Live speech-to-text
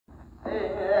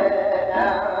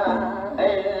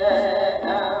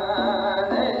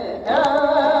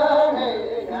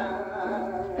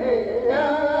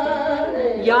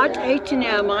Yat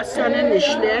Eitinema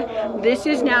Sananishle. This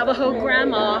is Navajo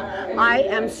Grandma. I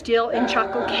am still in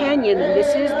Chaco Canyon, and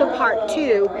this is the part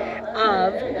 2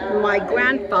 of my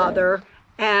grandfather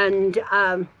and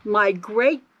my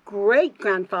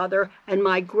great-great-grandfather and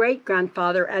my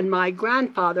great-grandfather and my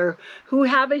grandfather, who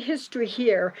have a history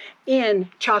here in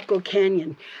Chaco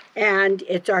Canyon. And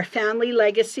it's our family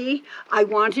legacy. I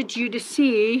wanted you to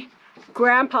see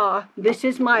Grandpa. This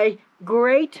is my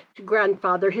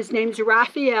great-grandfather. His name's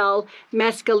Rafael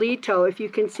Mescalito. If you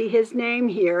can see his name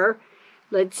here.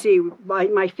 Let's see,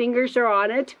 my fingers are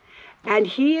on it. And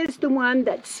he is the one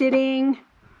that's sitting,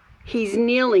 he's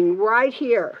kneeling right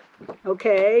here,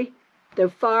 okay? The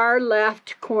far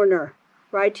left corner,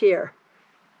 right here.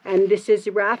 And this is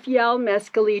Rafael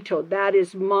Mescalito. That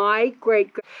is my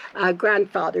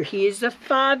great-grandfather. He is the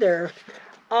father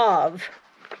of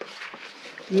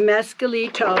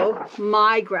Mescalito,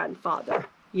 my grandfather.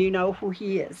 You know who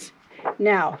he is.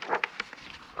 Now,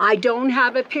 I don't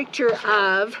have a picture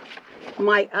of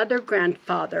my other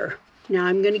grandfather. Now,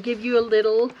 I'm going to give you a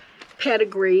little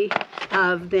pedigree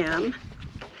of them.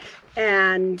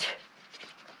 And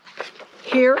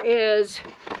here is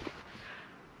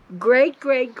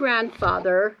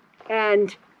great-great-grandfather,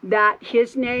 and that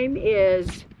his name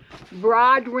is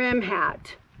Broad Rim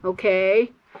Hat,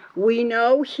 okay? We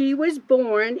know he was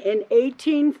born in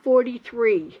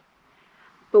 1843,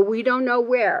 but we don't know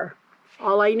where.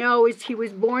 All I know is he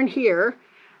was born here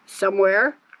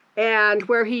somewhere, and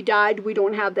where he died, we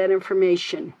don't have that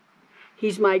information.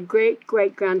 He's my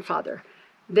great-great-grandfather.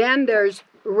 Then there's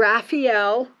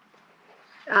Raphael.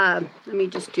 Let me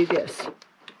just do this.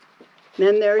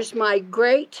 Then there's my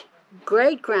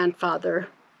great-great-grandfather,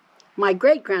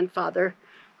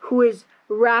 who is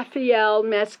Rafael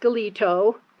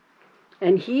Mescalito.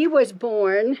 And he was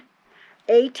born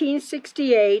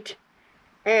 1868,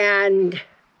 and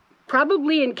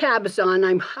probably in Cabazon,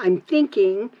 I'm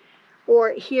thinking,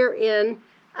 or here in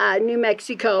New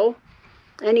Mexico.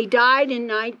 And he died in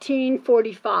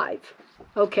 1945.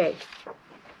 Okay.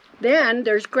 Then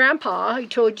there's Grandpa. I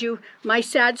told you my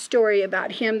sad story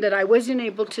about him, that I wasn't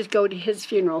able to go to his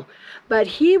funeral. But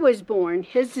he was born,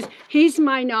 he's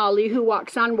my Nali who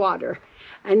walks on water.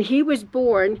 And he was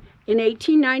born in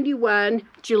 1891,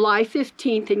 July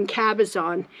 15th in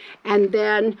Cabazon. And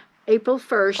then April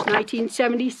 1st,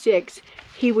 1976,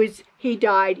 he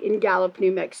died in Gallup,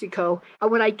 New Mexico.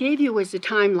 What I gave you was a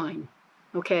timeline,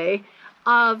 okay,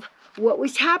 of what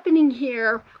was happening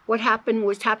here, what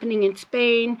was happening in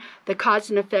Spain, the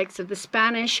cause and effects of the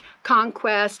Spanish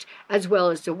conquest, as well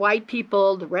as the white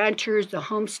people, the ranchers, the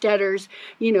homesteaders,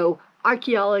 you know,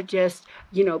 archaeologists,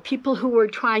 you know, people who were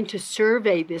trying to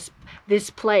survey this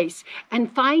place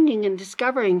and finding and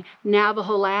discovering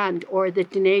Navajo land, or the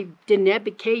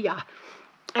Dinebekeya.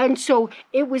 And so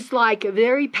it was like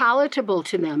very palatable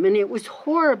to them, and it was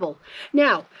horrible.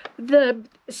 Now, the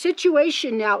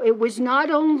situation now, it was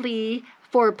not only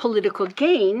for political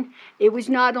gain, it was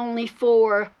not only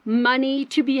for money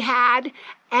to be had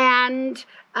and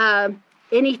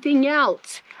anything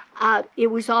else. It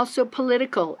was also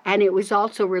political, and it was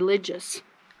also religious,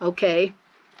 okay?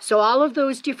 So all of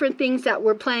those different things that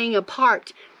were playing a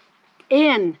part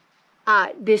in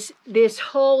this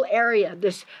whole area,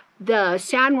 the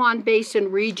San Juan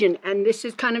Basin region, and this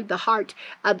is kind of the heart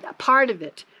of part of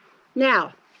it.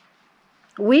 Now,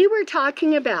 we were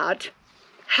talking about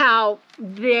how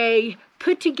they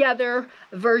put together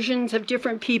versions of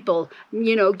different people,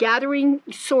 you know, gathering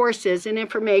sources and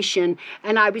information.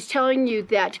 And I was telling you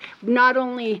that not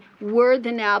only were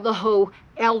the Navajo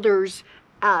elders,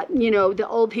 you know, the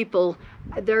old people,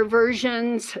 their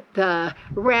versions, the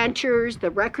ranchers, the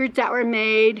records that were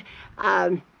made,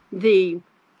 the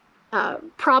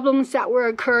problems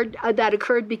that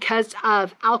occurred because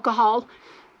of alcohol.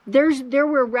 There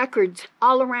were records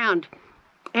all around.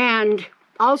 And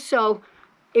also,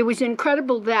 it was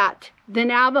incredible that the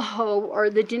Navajo, or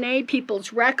the Dine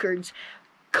people's records,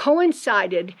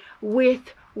 coincided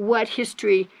with what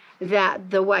history that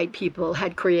the white people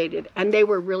had created. And they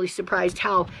were really surprised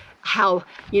how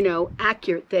you know,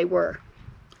 accurate they were.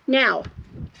 Now,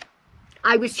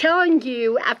 I was telling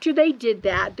you, after they did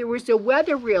that, there was a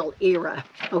Wetherill era,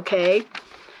 okay?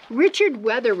 Richard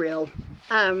Wetherill,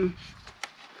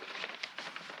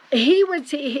 he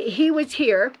was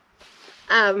here.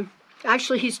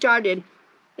 Actually, he started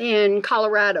in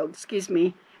Colorado, excuse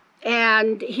me.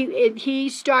 And he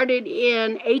started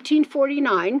in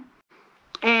 1849.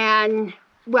 And,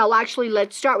 well, actually,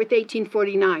 let's start with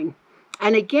 1849.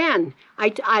 And again,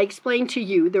 I explained to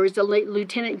you, there was a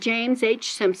Lieutenant James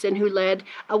H. Simpson who led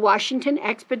a Washington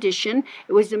expedition.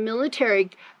 It was a military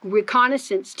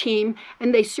reconnaissance team,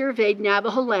 and they surveyed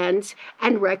Navajo lands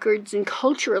and records and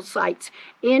cultural sites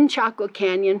in Chaco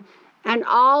Canyon and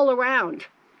all around.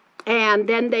 And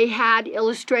then they had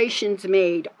illustrations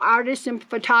made. Artists and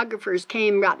photographers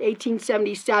came about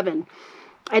 1877.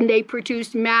 And they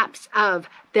produced maps of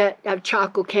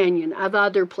Chaco Canyon, of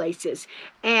other places.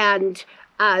 And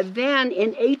then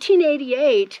in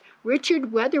 1888,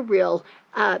 Richard Wetherill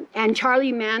and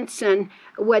Charlie Manson,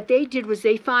 what they did was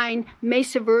they find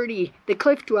Mesa Verde, the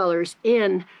cliff dwellers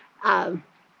in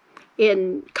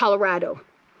Colorado.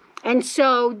 And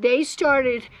so they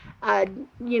started,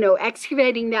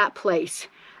 excavating that place.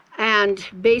 And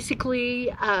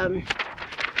basically,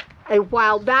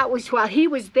 while he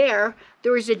was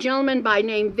there was a gentleman by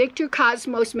name Victor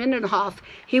Cosmos Mendenhoff.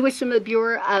 He was from the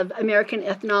Bureau of American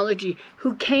Ethnology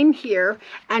who came here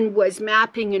and was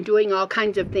mapping and doing all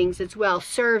kinds of things as well,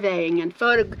 surveying and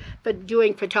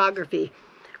doing photography.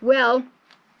 Well,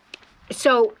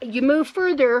 so you move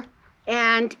further,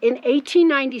 and in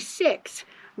 1896,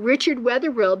 Richard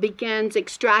Wetherill begins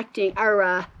excavating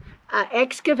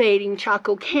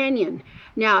Chaco Canyon.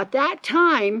 Now, at that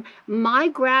time, my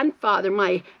great-grandfather,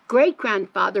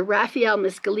 Raphael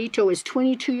Mescalito, was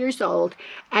 22 years old,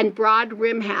 and Broad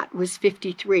Rim Hat was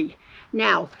 53.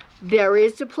 Now, there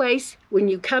is a place, when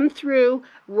you come through,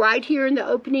 right here in the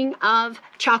opening of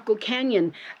Chaco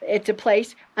Canyon, it's a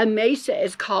place, a mesa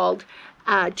is called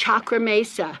Chakra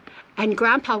Mesa, and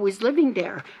Grandpa was living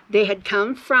there. They had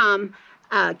come from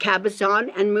Cabazon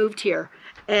and moved here,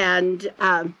 and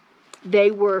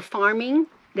they were farming.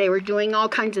 They were doing all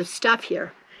kinds of stuff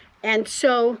here. And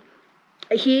so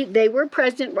they were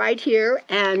present right here,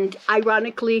 and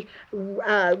ironically,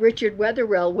 Richard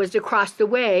Wetherill was across the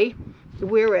way.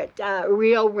 We're at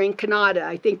Rio Rinconada.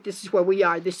 I think this is where we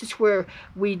are. This is where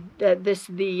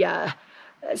the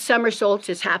summer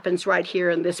solstice happens right here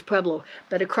in this pueblo.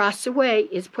 But across the way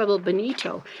is Pueblo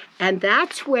Bonito, and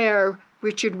that's where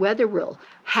Richard Wetherill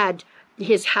had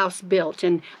his house built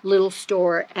and little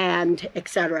store and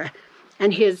etc.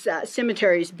 And his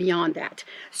cemeteries beyond that.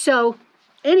 So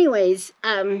anyways,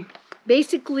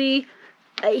 basically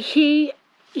he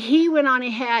went on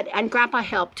ahead, and Grandpa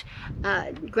helped.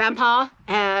 Grandpa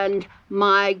and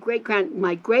my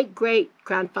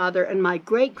great-great-grandfather and my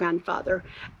great-grandfather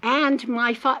and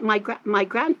my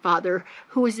grandfather,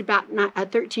 who was about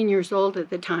 13 years old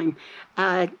at the time,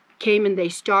 came and they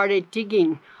started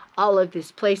digging all of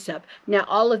this place up. Now,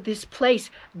 all of this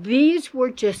place, these were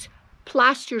just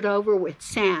plastered over with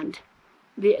sand.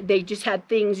 They just had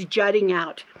things jutting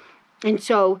out. And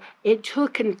so it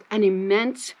took an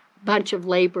immense bunch of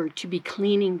labor to be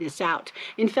cleaning this out.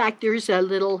 In fact, there's a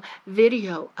little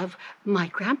video of my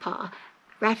grandpa,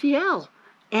 Raphael,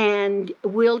 and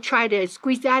we'll try to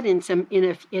squeeze that in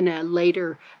a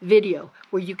later video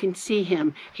where you can see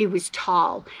him. He was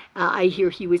tall. I hear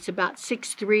he was about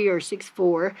 6'3" or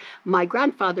 6'4". My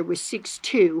grandfather was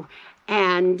 6'2".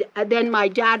 And then my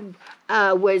dad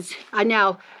I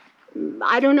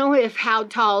don't know how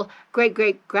tall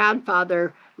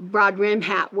great-great-grandfather Broad Rim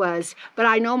Hat was, but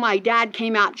I know my dad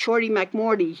came out Shorty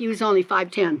McMorty. He was only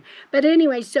 5'10". But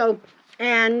anyway, so,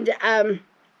 and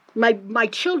my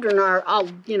children are all,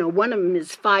 one of them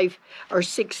is 5 or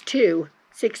 6'2",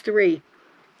 6'3".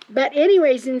 But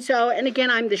anyways, and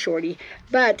again, I'm the shorty.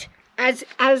 But as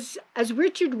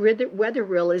Richard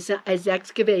Wetherill is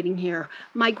excavating here,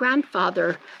 my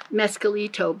grandfather,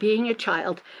 Mescalito, being a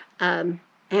child,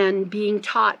 and being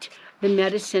taught the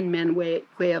medicine man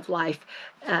way of life,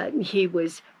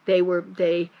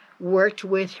 they worked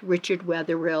with Richard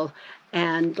Wetherill,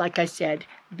 and like I said,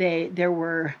 there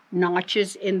were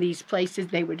notches in these places.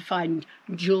 They would find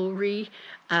jewelry,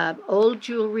 old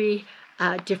jewelry,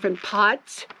 different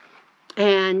pots.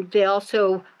 And they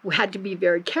also had to be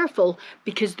very careful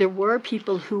because there were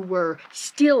people who were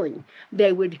stealing.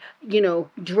 They would,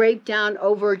 drape down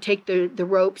over, take the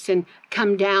ropes and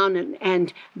come down,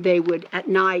 and they would at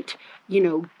night,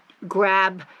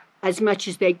 grab as much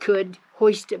as they could,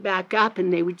 hoist it back up,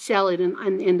 and they would sell it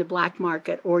in the black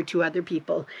market or to other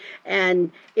people.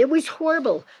 And it was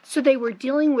horrible. So they were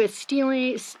dealing with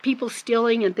people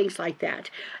stealing and things like that.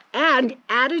 And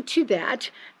added to that,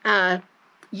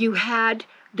 you had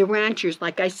the ranchers,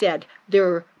 like I said,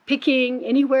 they're picking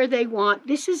anywhere they want.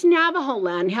 This is Navajo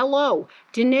land. Hello.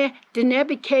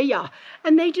 Dinebikeya.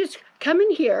 And they just come in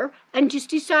here and just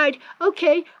decide,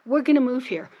 okay, we're going to move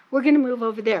here. We're going to move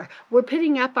over there. We're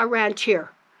putting up our ranch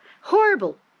here.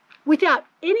 Horrible. Without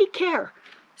any care.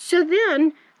 So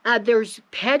then there's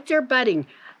heads are butting.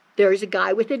 There's a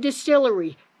guy with a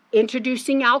distillery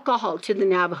introducing alcohol to the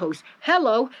Navajos.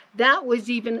 Hello, that was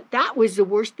the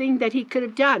worst thing that he could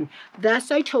have done. Thus,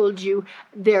 I told you,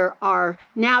 there are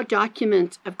now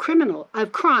documents of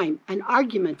crime and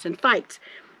arguments and fights.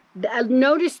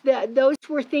 Notice that those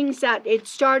were things that it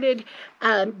started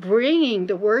bringing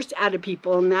the worst out of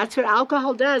people, and that's what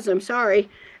alcohol does. I'm sorry.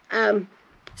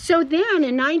 So then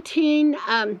in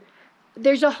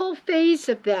there's a whole phase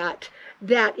of that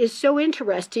is so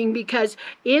interesting, because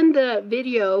in the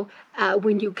video,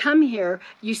 when you come here,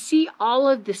 you see all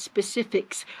of the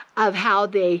specifics of how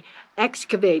they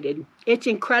excavated. It's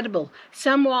incredible.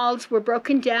 Some walls were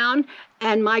broken down,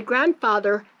 and my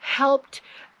grandfather helped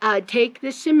take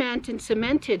the cement and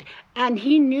cemented, and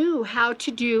he knew how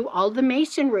to do all the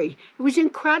masonry. It was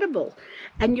incredible,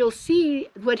 and you'll see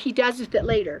what he does with it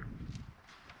later.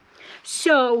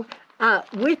 So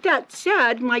with that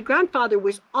said, my grandfather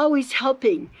was always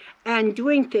helping and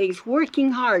doing things,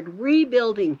 working hard,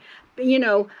 rebuilding,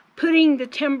 putting the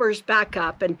timbers back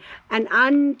up and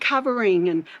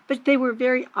uncovering, but they were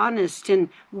very honest and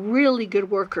really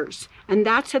good workers, and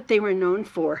that's what they were known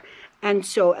for. And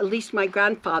so at least my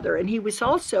grandfather, and he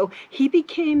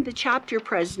became the chapter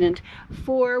president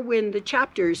for when the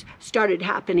chapters started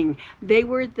happening. They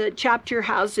were the chapter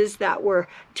houses that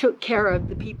took care of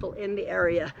the people in the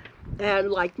area.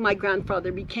 And like my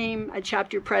grandfather became a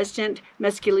chapter president,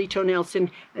 Mescalito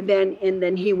Nelson, and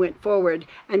then he went forward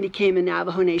and became a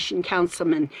Navajo Nation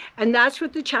councilman. And that's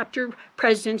what the chapter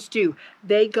presidents do.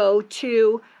 They go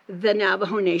to the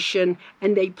Navajo Nation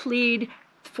and they plead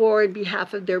for in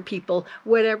behalf of their people,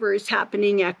 whatever is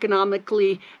happening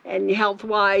economically and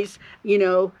health-wise,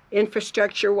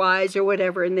 infrastructure-wise or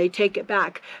whatever, and they take it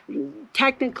back.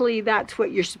 Technically, that's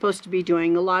what you're supposed to be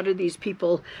doing. A lot of these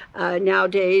people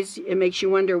nowadays, it makes you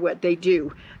wonder what they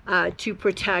do to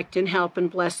protect and help and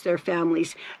bless their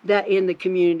families that in the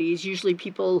communities. Usually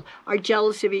people are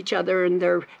jealous of each other and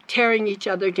they're tearing each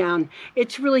other down.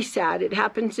 It's really sad. It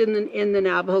happens in the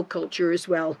Navajo culture as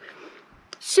well.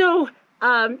 So,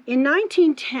 in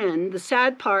 1910, the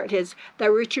sad part is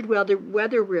that Richard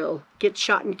Wetherill gets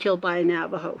shot and killed by a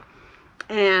Navajo.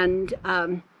 And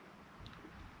I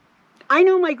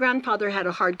know my grandfather had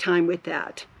a hard time with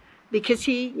that, because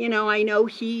I know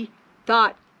he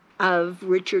thought of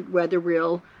Richard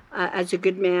Wetherill as a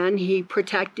good man. He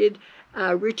protected.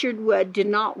 Richard did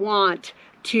not want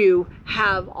to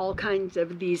have all kinds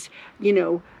of these,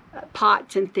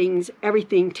 pots and things,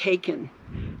 everything taken.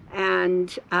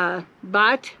 And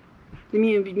but the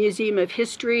Museum of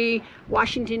History,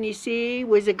 Washington, D.C.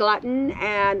 was a glutton,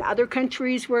 and other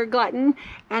countries were a glutton,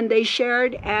 and they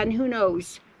shared, and who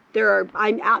knows,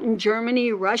 I'm out in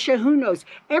Germany, Russia, who knows,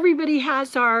 everybody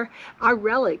has our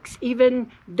relics. Even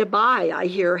Dubai, I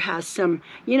hear, has some.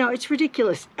 It's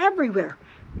ridiculous. Everywhere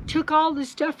took all the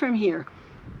stuff from here,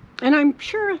 and I'm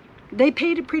sure they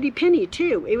paid a pretty penny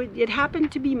too. It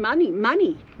happened to be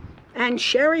money and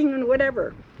sharing and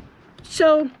whatever.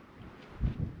 So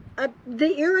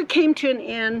the era came to an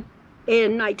end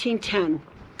in 1910,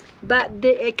 but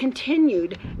it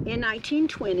continued in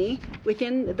 1920.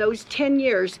 Within those 10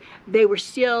 years, they were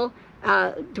still,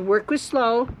 the work was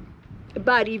slow,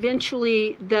 but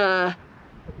eventually the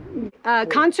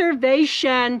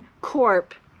Conservation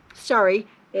Corp,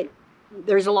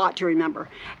 there's a lot to remember,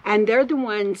 and they're the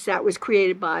ones that was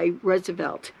created by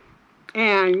Roosevelt.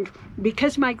 And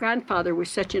because my grandfather was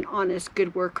such an honest,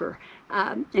 good worker,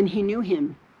 and he knew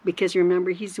him, because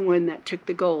remember, he's the one that took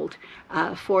the gold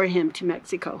for him to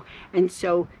Mexico. And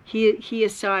so he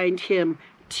assigned him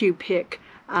to pick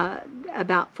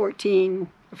about 14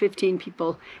 or 15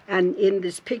 people. And in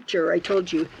this picture, I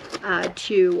told you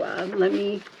let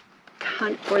me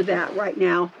hunt for that right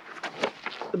now.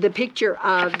 The picture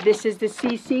of, this is the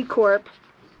CC Corp.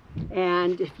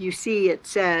 And if you see, it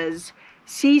says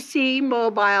CC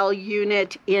Mobile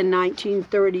Unit in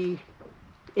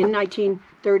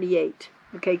 1938.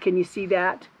 Okay, can you see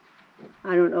that?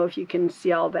 I don't know if you can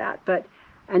see all that,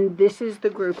 and this is the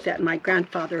group that my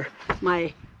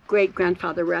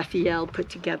great-grandfather Raphael put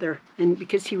together, and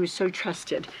because he was so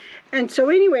trusted. And so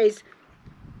anyways,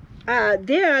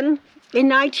 then in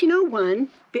 1901,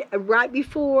 right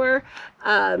before,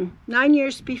 9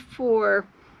 years before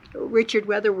Richard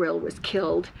Wetherill was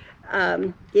killed,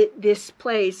 this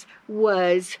place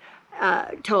was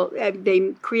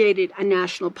they created a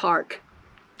national park,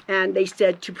 and they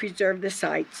said to preserve the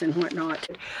sites and whatnot.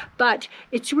 But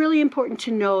it's really important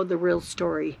to know the real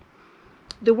story.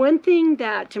 The one thing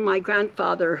that my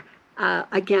grandfather,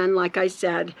 again, like I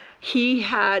said, he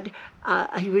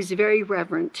was very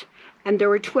reverent, and there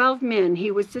were 12 men.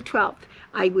 He was the 12th,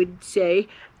 I would say,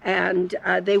 And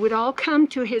they would all come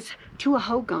to a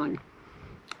hogan.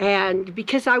 And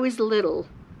because I was little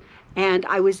and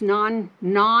I was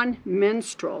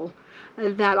non-menstrual,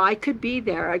 that I could be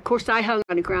there. Of course, I hung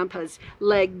on Grandpa's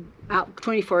leg out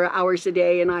 24 hours a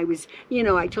day, and I was,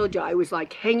 I told you, I was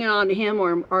like hanging on to him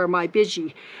or my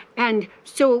bidgie. And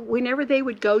so whenever they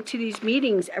would go to these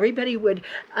meetings, everybody would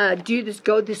go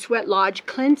to the sweat lodge,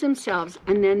 cleanse themselves,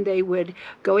 and then they would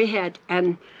go ahead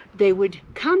and they would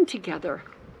come together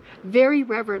very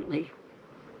reverently,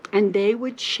 and they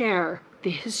would share the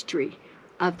history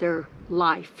of their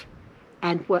life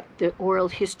and what the oral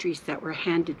histories that were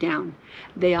handed down.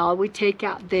 They all would take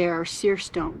out their seer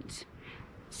stones.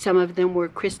 Some of them were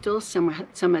crystals, some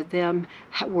of them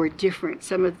were different.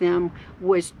 Some of them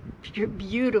was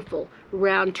beautiful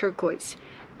round turquoise,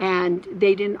 and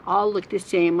they didn't all look the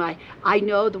same. I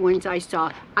know the ones I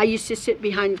saw. I used to sit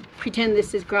behind, pretend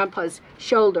this is Grandpa's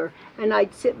shoulder, and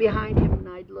I'd sit behind him and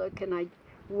I'd look and I'd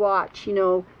watch,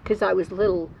 because I was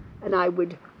little, and I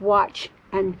would watch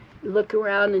and look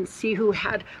around and see who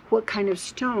had what kind of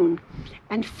stone.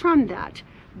 And from that,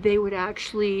 they would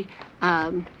actually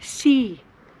see,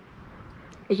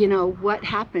 what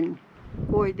happened,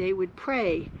 or they would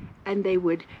pray, and they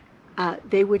would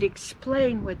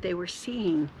explain what they were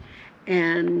seeing.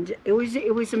 And it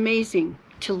was amazing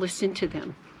to listen to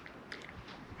them.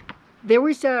 There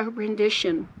was a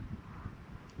rendition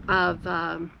of,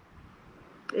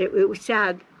 it was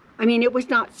sad. I mean, it was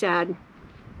not sad.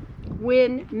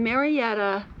 When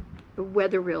Marietta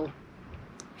Wetherill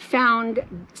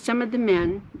found some of the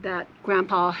men that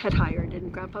Grandpa had hired,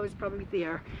 and Grandpa was probably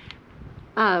there,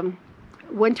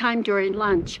 one time during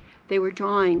lunch, they were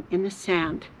drawing in the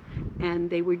sand, and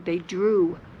they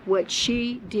drew what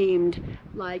she deemed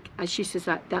like, as she says,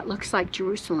 that looks like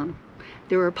Jerusalem.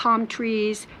 There were palm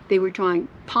trees. They were drawing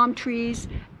palm trees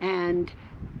and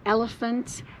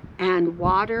elephants and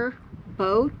water,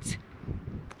 boats.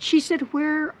 She said,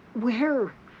 where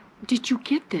did you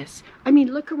get this? I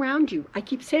mean, look around you. I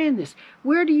keep saying this.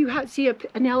 Where do you see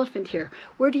an elephant here?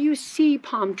 Where do you see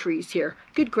palm trees here?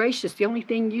 Good gracious, the only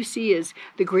thing you see is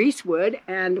the greasewood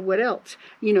and what else?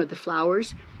 The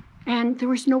flowers. And there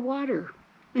was no water.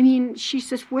 I mean, she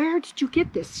says, where did you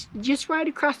get this? Just right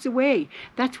across the way.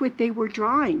 That's what they were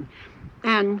drawing.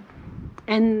 And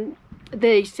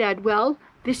they said, well,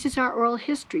 this is our oral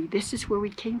history. This is where we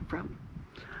came from.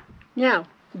 Now,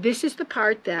 this is the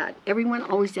part that everyone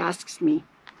always asks me.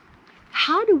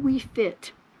 How do we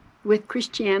fit with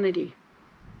Christianity?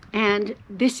 And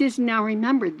this is, now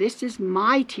remember, this is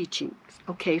my teachings,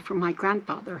 okay, from my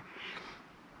grandfather,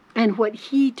 and what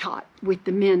he taught with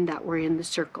the men that were in the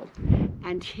circle.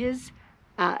 And his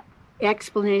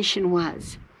explanation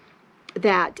was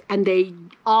that, and they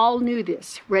all knew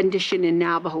this rendition in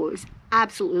Navajo. It was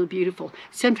absolutely beautiful.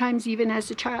 Sometimes even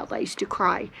as a child I used to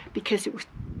cry because it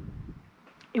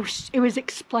was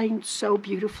explained so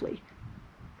beautifully.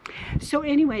 So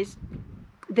anyways,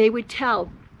 they would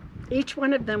tell, each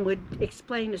one of them would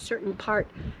explain a certain part,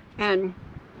 and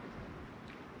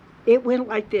it went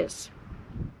like this,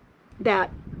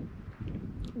 that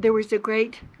there was a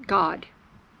great God,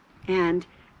 and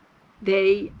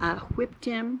they whipped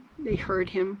him, they hurt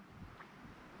him,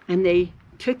 and they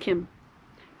took him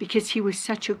because he was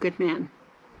such a good man.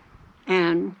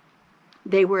 And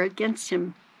they were against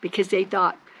him because they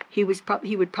thought he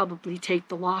would probably take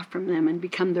the law from them and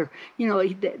become their,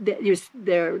 it was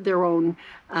their own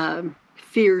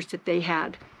fears that they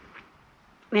had.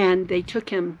 And they took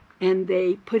him and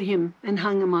they put him and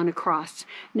hung him on a cross.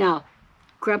 Now,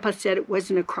 Grandpa said it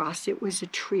wasn't a cross, it was a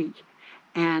tree.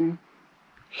 And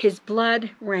his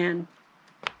blood ran.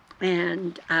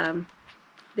 And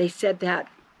they said that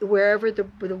wherever the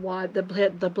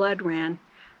blood ran,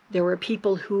 there were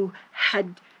people who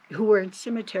were in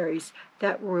cemeteries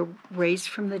that were raised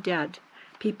from the dead.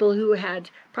 People who had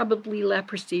probably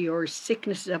leprosy or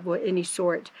sickness of any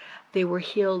sort, they were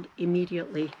healed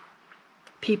immediately.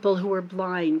 People who were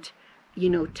blind,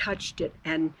 touched it,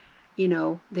 and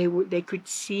they could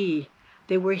see.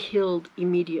 They were healed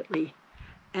immediately.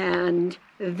 And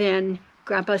then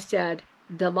Grandpa said,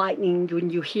 the lightning, when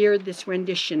you hear this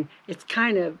rendition,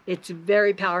 it's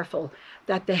very powerful,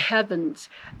 that the heavens,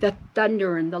 the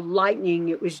thunder and the lightning,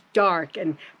 it was dark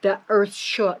and the earth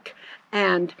shook,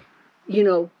 and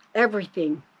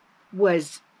everything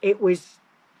was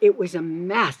a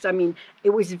mess. I mean,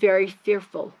 it was very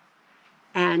fearful.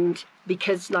 And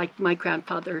because, like my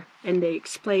grandfather, and they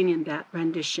explain in that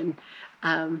rendition,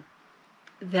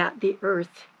 that the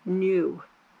earth knew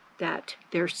that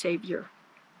their Savior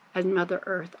and Mother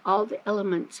Earth, all the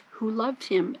elements who loved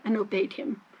him and obeyed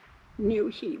him, knew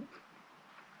he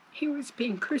was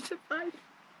being crucified.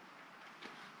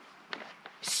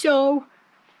 So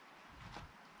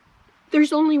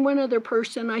there's only one other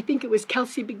person, I think it was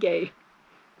Kelsey Begay,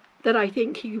 that I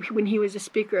think when he was a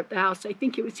speaker at the house, I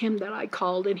think it was him that I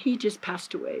called, and he just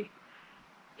passed away.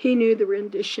 He knew the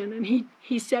rendition, and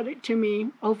he said it to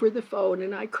me over the phone,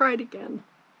 and I cried again.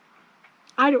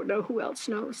 I don't know who else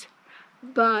knows,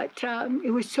 but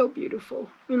it was so beautiful.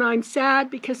 And I'm sad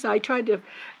because I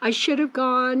should have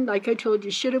gone, like I told you,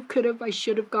 I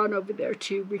should have gone over there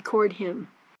to record him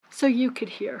so you could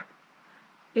hear.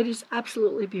 It is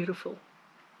absolutely beautiful.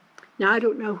 Now, I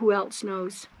don't know who else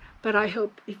knows, but I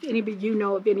hope if anybody, you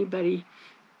know of anybody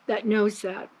that knows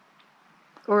that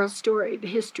oral story, the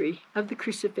history of the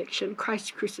crucifixion,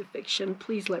 Christ's crucifixion,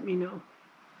 please let me know.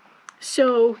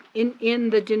 So, in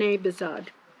the Dine Bazad.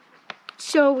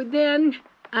 So then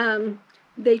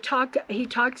he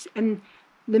talks, and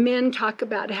the men talk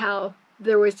about how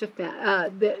there was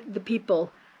the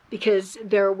people, because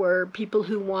there were people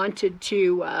who wanted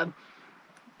to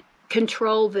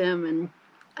control them, and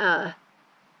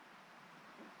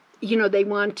they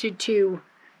wanted to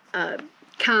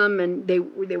come, and they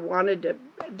wanted to.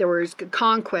 There was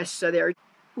conquest. So there,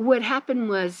 what happened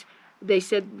was, they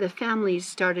said the families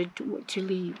started to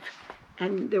leave,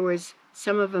 and there was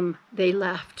some of them, they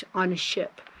left on a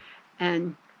ship,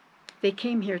 and they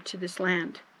came here to this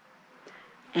land.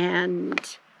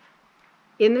 And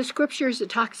in the scriptures it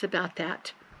talks about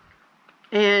that.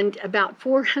 And about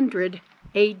 400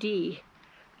 A.D.,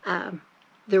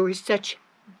 there was such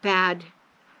bad,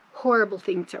 horrible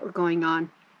things that were going on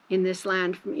in this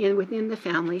land, within the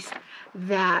families,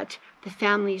 that the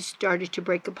families started to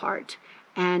break apart,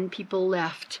 and people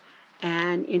left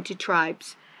and into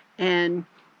tribes. And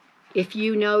if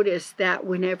you notice that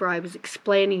whenever I was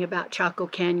explaining about Chaco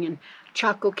Canyon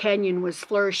was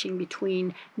flourishing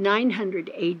between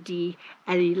 900 A.D.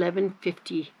 and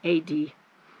 1150 A.D.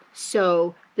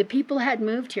 So the people had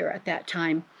moved here at that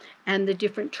time, and the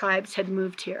different tribes had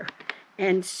moved here.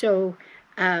 And so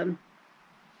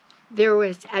there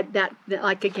was, at that,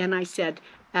 like again I said,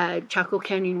 Chaco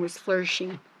Canyon was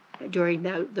flourishing during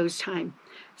those times.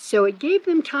 So it gave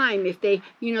them time, if they,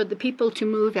 the people, to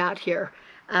move out here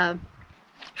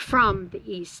from the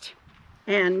east.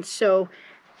 And so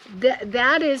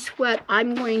that is what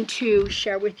I'm going to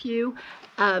share with you.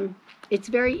 It's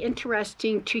very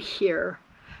interesting to hear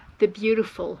the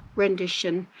beautiful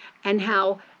rendition, and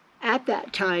how at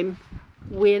that time,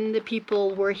 when the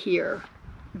people were here,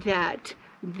 that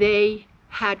they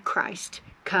had Christ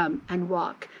come and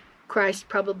walk. Christ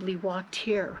probably walked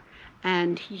here,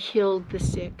 and he healed the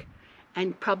sick,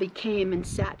 and probably came and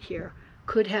sat here,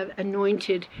 could have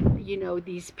anointed,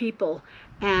 these people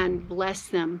and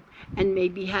blessed them, and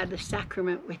maybe had a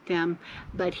sacrament with them.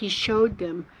 But he showed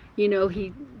them,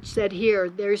 he said, here,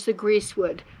 there's the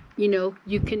greasewood,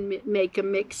 you can make a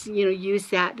mix, use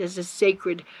that as a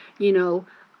sacred,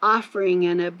 offering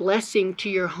and a blessing to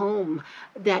your home,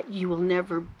 that you will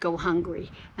never go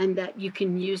hungry, and that you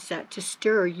can use that to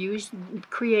stir,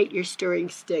 create your stirring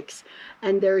sticks.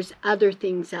 And there's other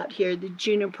things out here, the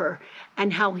juniper,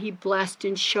 and how he blessed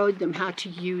and showed them how to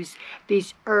use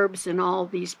these herbs and all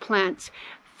these plants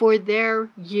for their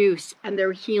use and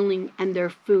their healing and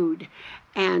their food.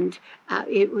 And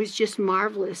it was just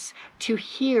marvelous to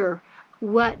hear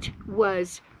what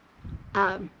was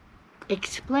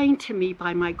explained to me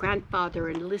by my grandfather,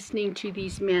 and listening to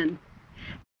these men